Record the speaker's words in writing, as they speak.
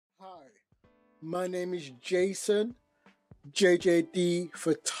My name is Jason, JJD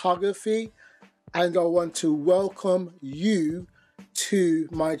Photography, and I want to welcome you to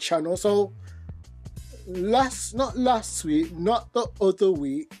my channel. So, not last week, not the other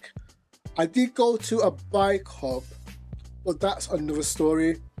week, I did go to a bike hub, but that's another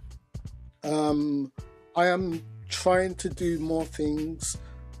story. I am trying to do more things,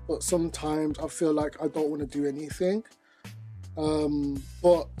 but sometimes I feel like I don't want to do anything.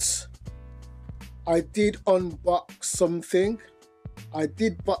 But I did unbox something. I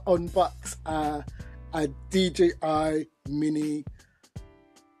did unbox a DJI Mini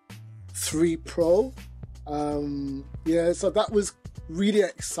 3 Pro. Yeah, so that was really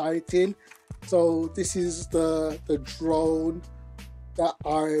exciting. So this is the drone that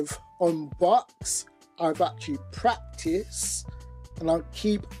I've unboxed. I've actually practiced, and I'll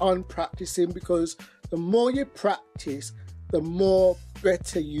keep on practicing, because the more you practice, the more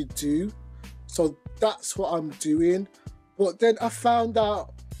better you do. So that's what I'm doing. But then I found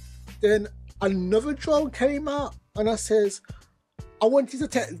out, then another drone came out, and I says, I wanted to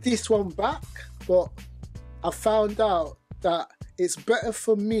take this one back, but I found out that it's better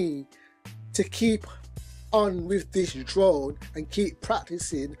for me to keep on with this drone and keep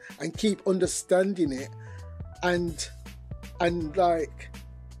practicing and keep understanding it, and like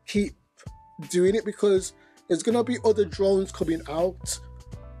keep doing it, because there's gonna be other drones coming out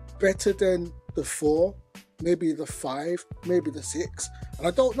better than the 4, maybe the 5, maybe the 6, and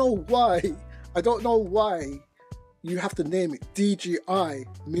I don't know why you have to name it DJI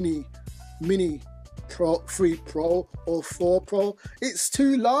Mini Pro 3 Pro or 4 Pro. It's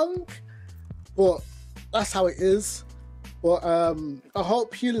too long, but that's how it is. But I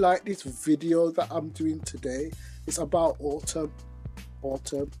hope you like this video that I'm doing today. It's about autumn.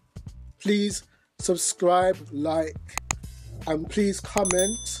 Please subscribe, like, and please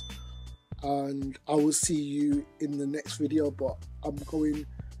comment, and I will see you in the next video. But I'm going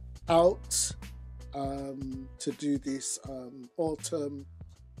out to do this autumn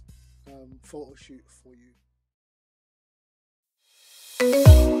photo shoot for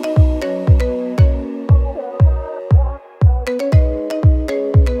you.